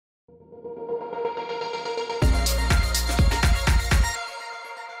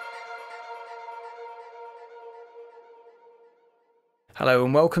Hello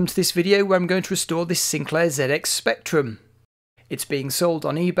and welcome to this video where I'm going to restore this Sinclair ZX Spectrum. It's being sold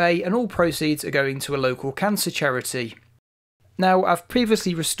on eBay and all proceeds are going to a local cancer charity. Now, I've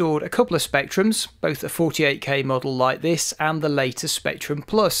previously restored a couple of Spectrums, both a 48K model like this and the later Spectrum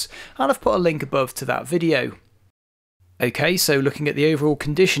Plus, and I've put a link above to that video. Okay, so looking at the overall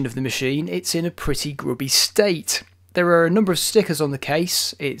condition of the machine, it's in a pretty grubby state. There are a number of stickers on the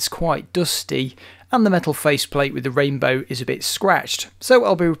case, it's quite dusty, and the metal faceplate with the rainbow is a bit scratched, so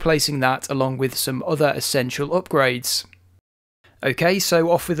I'll be replacing that along with some other essential upgrades. Okay, so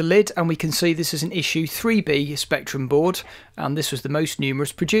off with the lid, and we can see this is an issue 3B Spectrum board, and this was the most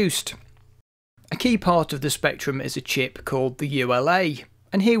numerous produced. A key part of the Spectrum is a chip called the ULA,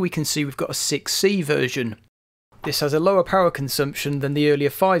 and here we can see we've got a 6C version. This has a lower power consumption than the earlier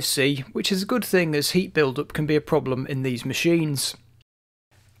 5C, which is a good thing as heat buildup can be a problem in these machines.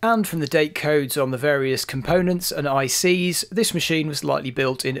 And from the date codes on the various components and ICs, this machine was likely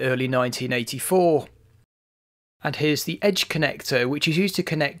built in early 1984. And here's the edge connector, which is used to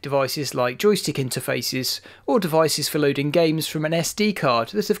connect devices like joystick interfaces or devices for loading games from an SD card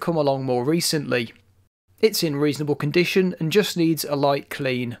that have come along more recently. It's in reasonable condition and just needs a light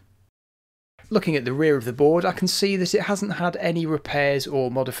clean. Looking at the rear of the board, I can see that it hasn't had any repairs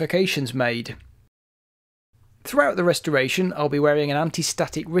or modifications made. Throughout the restoration, I'll be wearing an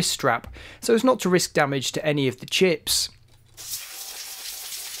anti-static wrist strap so as not to risk damage to any of the chips.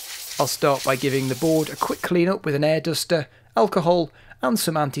 I'll start by giving the board a quick clean up with an air duster, alcohol and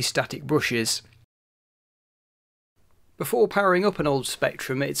some anti-static brushes. Before powering up an old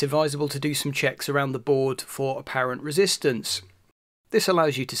Spectrum, it's advisable to do some checks around the board for apparent resistance. This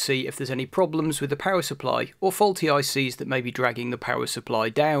allows you to see if there's any problems with the power supply or faulty ICs that may be dragging the power supply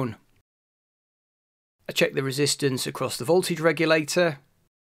down. I check the resistance across the voltage regulator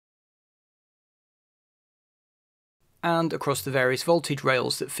and across the various voltage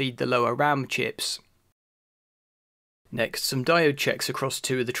rails that feed the lower RAM chips. Next, some diode checks across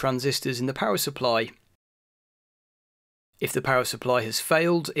two of the transistors in the power supply. If the power supply has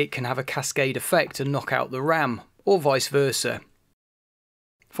failed, it can have a cascade effect and knock out the RAM, or vice versa.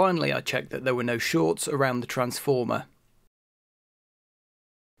 Finally, I checked that there were no shorts around the transformer.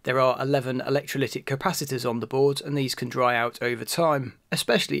 There are 11 electrolytic capacitors on the board, and these can dry out over time,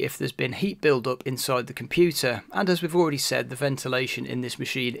 especially if there's been heat build-up inside the computer, and as we've already said, the ventilation in this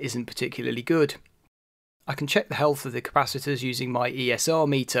machine isn't particularly good. I can check the health of the capacitors using my ESR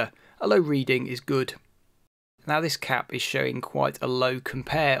meter. A low reading is good. Now this cap is showing quite a low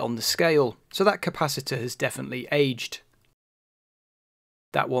compare on the scale, so that capacitor has definitely aged.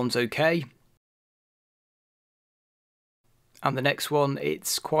 That one's okay. And the next one,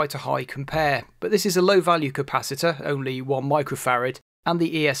 it's quite a high compare, but this is a low value capacitor, only 1 microfarad, and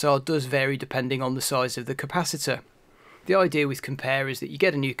the ESR does vary depending on the size of the capacitor. The idea with compare is that you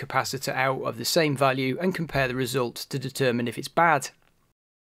get a new capacitor out of the same value and compare the results to determine if it's bad.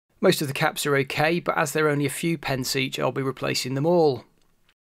 Most of the caps are okay, but as they're only a few pence each, I'll be replacing them all.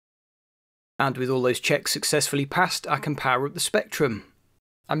 And with all those checks successfully passed, I can power up the Spectrum.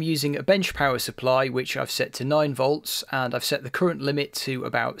 I'm using a bench power supply which I've set to 9 volts and I've set the current limit to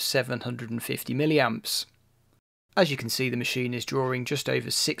about 750 milliamps. As you can see, the machine is drawing just over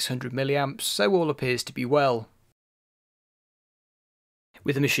 600 milliamps, so all appears to be well.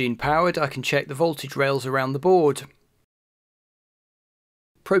 With the machine powered, I can check the voltage rails around the board.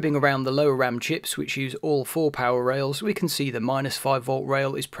 Probing around the lower RAM chips, which use all 4 power rails, we can see the -5 volt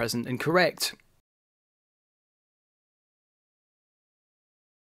rail is present and correct.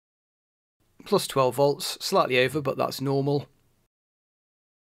 Plus 12 volts, slightly over, but that's normal.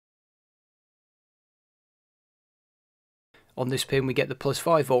 On this pin we get the plus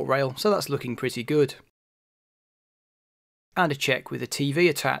 5 volt rail, so that's looking pretty good. And a check with a TV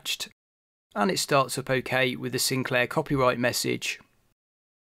attached. And it starts up okay with the Sinclair copyright message.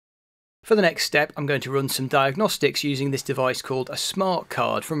 For the next step, I'm going to run some diagnostics using this device called a smart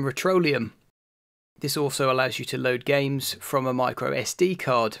card from Retrolium. This also allows you to load games from a micro SD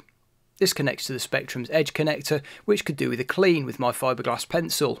card. This connects to the Spectrum's edge connector, which could do with a clean with my fiberglass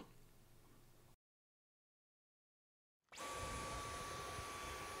pencil.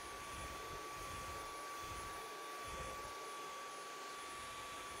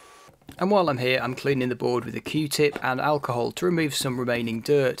 And while I'm here, I'm cleaning the board with a Q-tip and alcohol to remove some remaining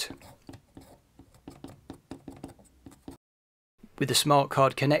dirt. With the smart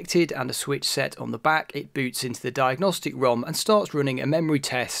card connected and a switch set on the back, it boots into the diagnostic ROM and starts running a memory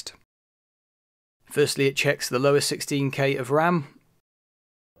test. Firstly, it checks the lower 16K of RAM,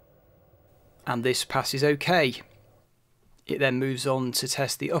 and this passes OK. It then moves on to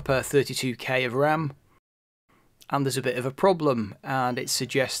test the upper 32K of RAM, and there's a bit of a problem, and it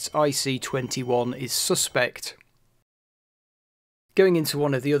suggests IC21 is suspect. Going into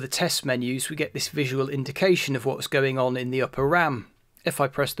one of the other test menus, we get this visual indication of what's going on in the upper RAM. If I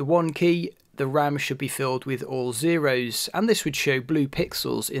press the 1 key, the RAM should be filled with all zeros, and this would show blue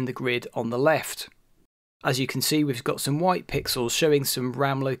pixels in the grid on the left. As you can see, we've got some white pixels showing some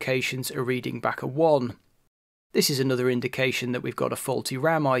RAM locations are reading back a 1. This is another indication that we've got a faulty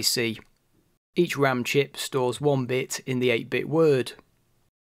RAM IC. Each RAM chip stores 1 bit in the 8-bit word.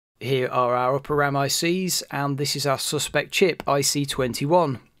 Here are our upper RAM ICs, and this is our suspect chip,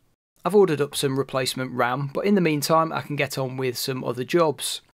 IC21. I've ordered up some replacement RAM, but in the meantime I can get on with some other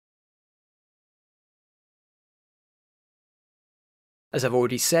jobs. As I've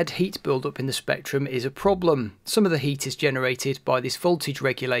already said, heat build-up in the Spectrum is a problem. Some of the heat is generated by this voltage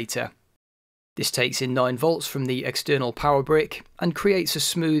regulator. This takes in 9 volts from the external power brick and creates a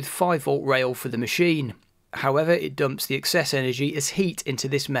smooth 5 volt rail for the machine. However, it dumps the excess energy as heat into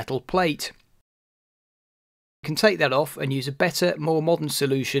this metal plate. You can take that off and use a better, more modern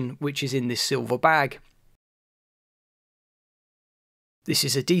solution, which is in this silver bag. This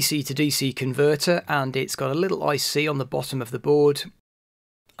is a DC to DC converter, and it's got a little IC on the bottom of the board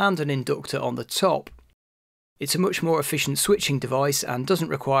and an inductor on the top. It's a much more efficient switching device and doesn't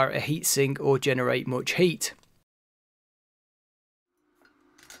require a heatsink or generate much heat.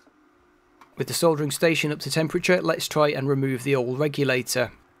 With the soldering station up to temperature, let's try and remove the old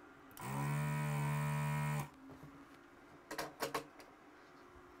regulator.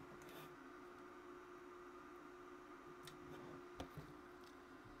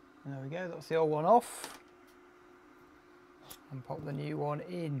 There we go, that's the old one off. And pop the new one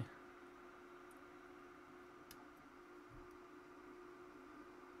in.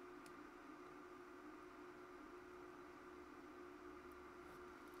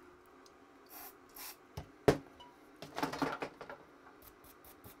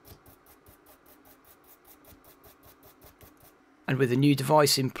 And with the new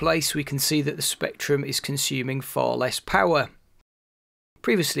device in place, we can see that the Spectrum is consuming far less power.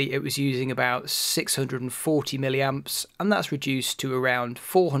 Previously it was using about 640 milliamps, and that's reduced to around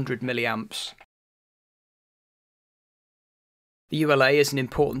 400 milliamps. The ULA is an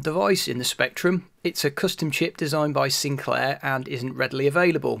important device in the Spectrum. It's a custom chip designed by Sinclair and isn't readily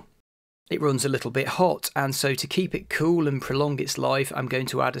available. It runs a little bit hot, and so to keep it cool and prolong its life, I'm going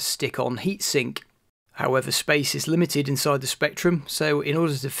to add a stick-on heatsink. However, space is limited inside the Spectrum, so in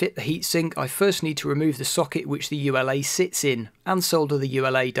order to fit the heatsink, I first need to remove the socket which the ULA sits in, and solder the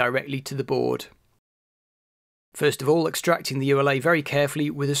ULA directly to the board. First of all, extracting the ULA very carefully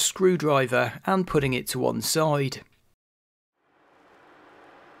with a screwdriver and putting it to one side.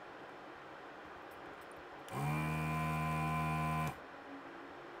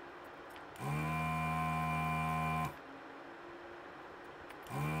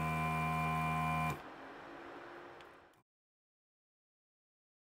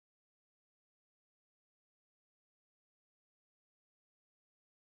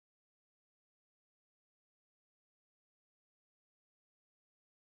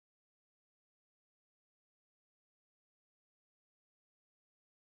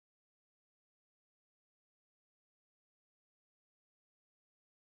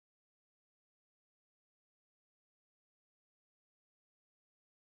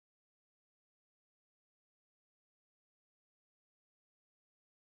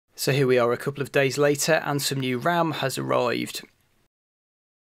 So here we are a couple of days later, and some new RAM has arrived.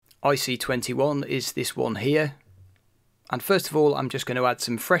 IC21 is this one here. And first of all, I'm just going to add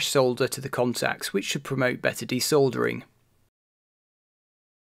some fresh solder to the contacts, which should promote better desoldering.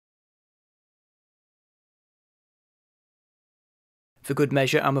 For good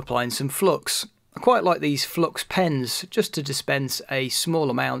measure, I'm applying some flux. I quite like these flux pens, just to dispense a small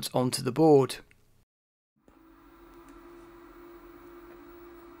amount onto the board.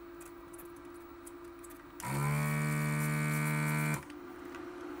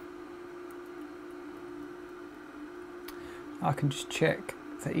 I can just check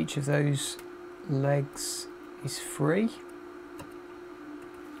that each of those legs is free,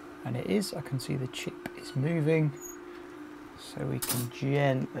 and it is. I can see the chip is moving, so we can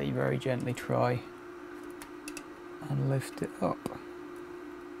gently, very gently try and lift it up.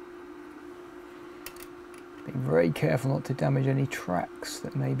 Be very careful not to damage any tracks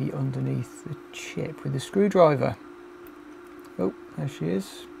that may be underneath the chip with the screwdriver. Oh, there she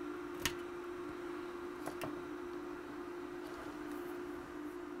is.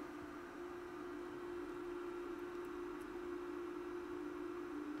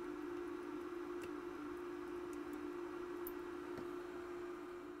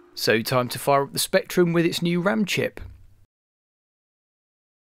 So time to fire up the Spectrum with its new RAM chip.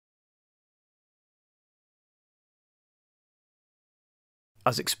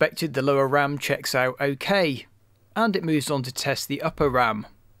 As expected, the lower RAM checks out OK, and it moves on to test the upper RAM.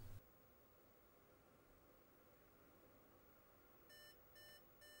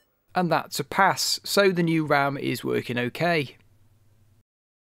 And that's a pass, so the new RAM is working OK.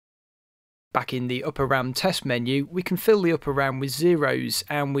 Back in the upper RAM test menu, we can fill the upper RAM with zeros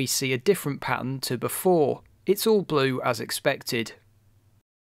and we see a different pattern to before. It's all blue as expected.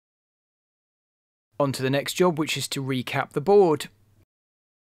 On to the next job, which is to recap the board.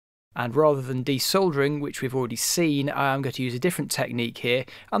 And rather than desoldering, which we've already seen, I am going to use a different technique here,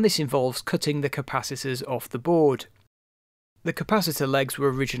 and this involves cutting the capacitors off the board. The capacitor legs were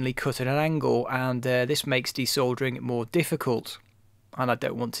originally cut at an angle, and this makes desoldering more difficult. And I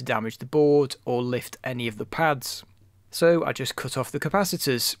don't want to damage the board or lift any of the pads. So I just cut off the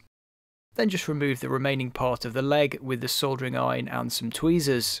capacitors. Then just remove the remaining part of the leg with the soldering iron and some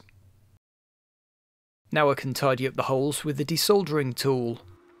tweezers. Now I can tidy up the holes with the desoldering tool.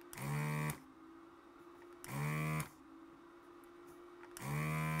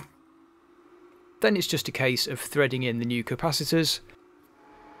 Then it's just a case of threading in the new capacitors,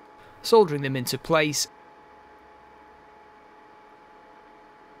 soldering them into place,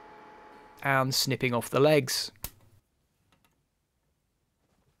 and snipping off the legs.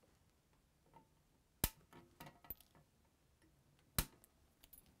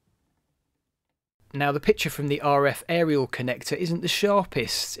 Now the picture from the RF aerial connector isn't the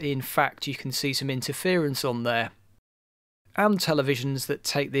sharpest, in fact you can see some interference on there. And televisions that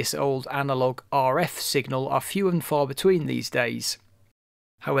take this old analogue RF signal are few and far between these days.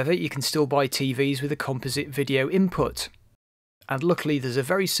 However, you can still buy TVs with a composite video input. And luckily there's a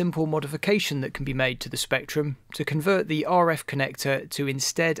very simple modification that can be made to the Spectrum to convert the RF connector to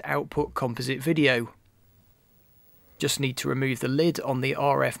instead output composite video. Just need to remove the lid on the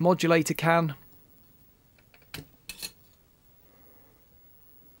RF modulator can.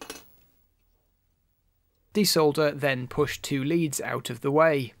 Desolder, then push two leads out of the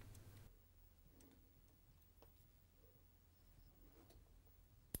way.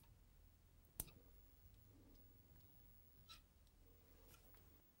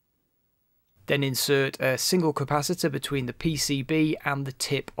 Then insert a single capacitor between the PCB and the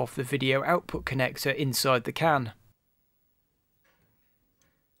tip of the video output connector inside the can.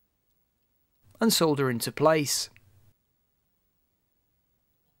 And solder into place.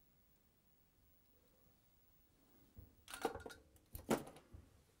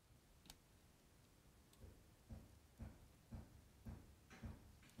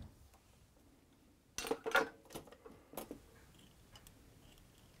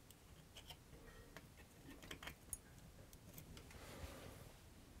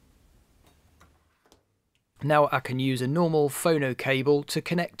 Now I can use a normal phono cable to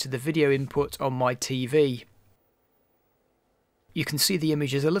connect to the video input on my TV. You can see the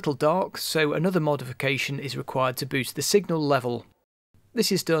image is a little dark, so another modification is required to boost the signal level.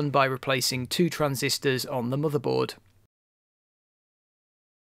 This is done by replacing two transistors on the motherboard.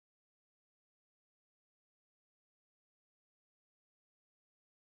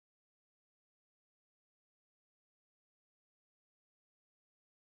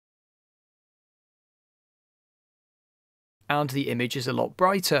 And the image is a lot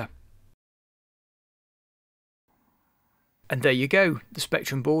brighter. And there you go, the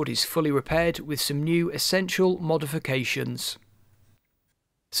Spectrum board is fully repaired with some new essential modifications.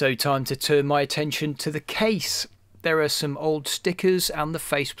 So time to turn my attention to the case. There are some old stickers and the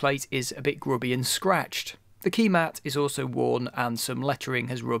faceplate is a bit grubby and scratched. The key mat is also worn and some lettering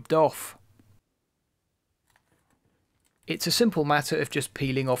has rubbed off. It's a simple matter of just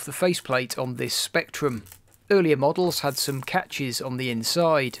peeling off the faceplate on this Spectrum. Earlier models had some catches on the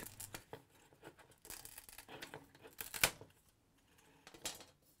inside.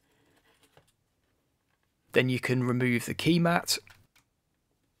 Then you can remove the key mat.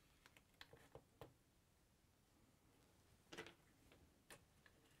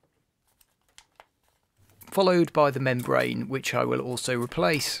 Followed by the membrane, which I will also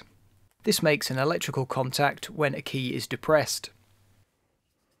replace. This makes an electrical contact when a key is depressed.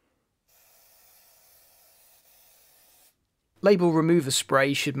 Label remover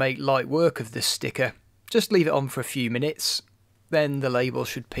spray should make light work of this sticker. Just leave it on for a few minutes, then the label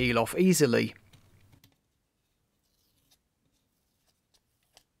should peel off easily.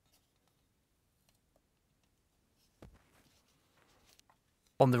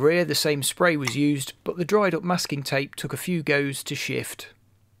 On the rear the same spray was used, but the dried up masking tape took a few goes to shift.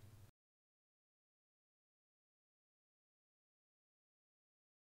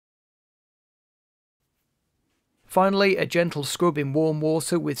 Finally, a gentle scrub in warm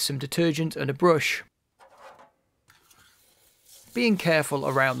water with some detergent and a brush. Being careful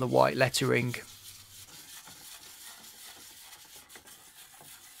around the white lettering.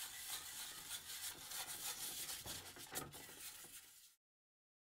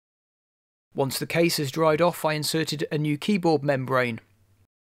 Once the case has dried off, I inserted a new keyboard membrane,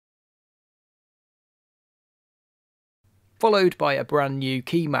 followed by a brand new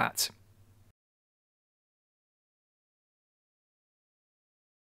key mat.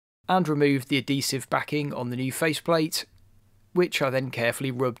 And removed the adhesive backing on the new faceplate, which I then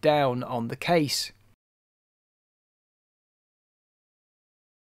carefully rubbed down on the case.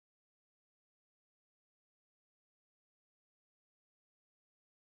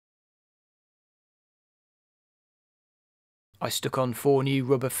 I stuck on 4 new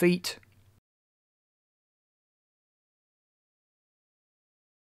rubber feet,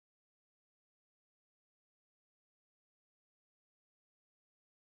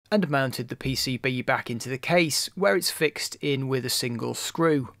 and mounted the PCB back into the case, where it's fixed in with a single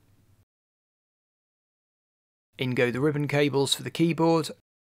screw. In go the ribbon cables for the keyboard,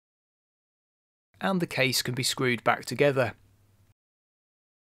 and the case can be screwed back together.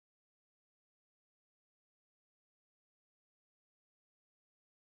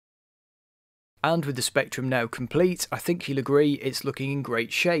 And with the Spectrum now complete, I think you'll agree it's looking in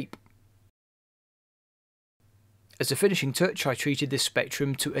great shape. As a finishing touch, I treated this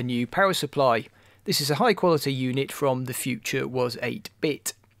Spectrum to a new power supply. This is a high quality unit from The Future Was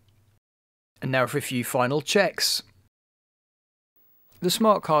 8-bit. And now for a few final checks. The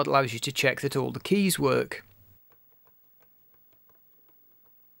smart card allows you to check that all the keys work.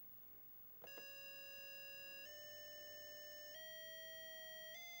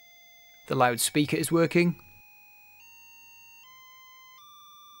 The loudspeaker is working.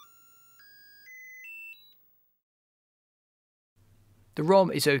 The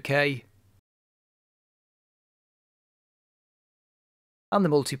ROM is okay. And the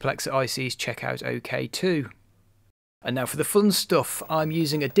multiplexer ICs check out okay too. And now for the fun stuff, I'm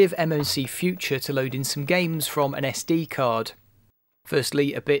using a Div MMC Future to load in some games from an SD card.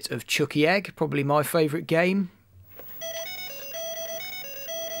 Firstly, a bit of Chucky Egg, probably my favourite game.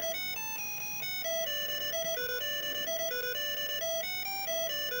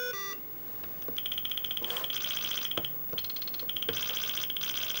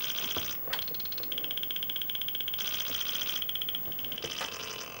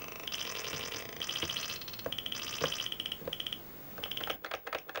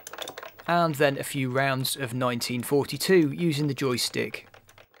 And then a few rounds of 1942 using the joystick.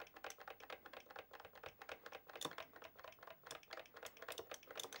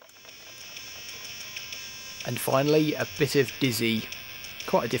 And finally, a bit of Dizzy.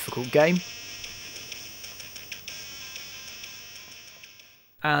 Quite a difficult game.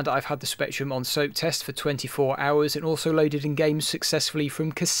 And I've had the Spectrum on soak test for 24 hours and also loaded in games successfully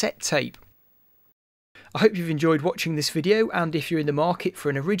from cassette tape. I hope you've enjoyed watching this video, and if you're in the market for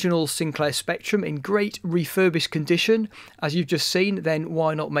an original Sinclair Spectrum in great refurbished condition, as you've just seen, then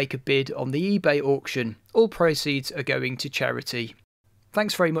why not make a bid on the eBay auction? All proceeds are going to charity.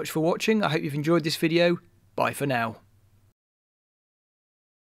 Thanks very much for watching, I hope you've enjoyed this video. Bye for now.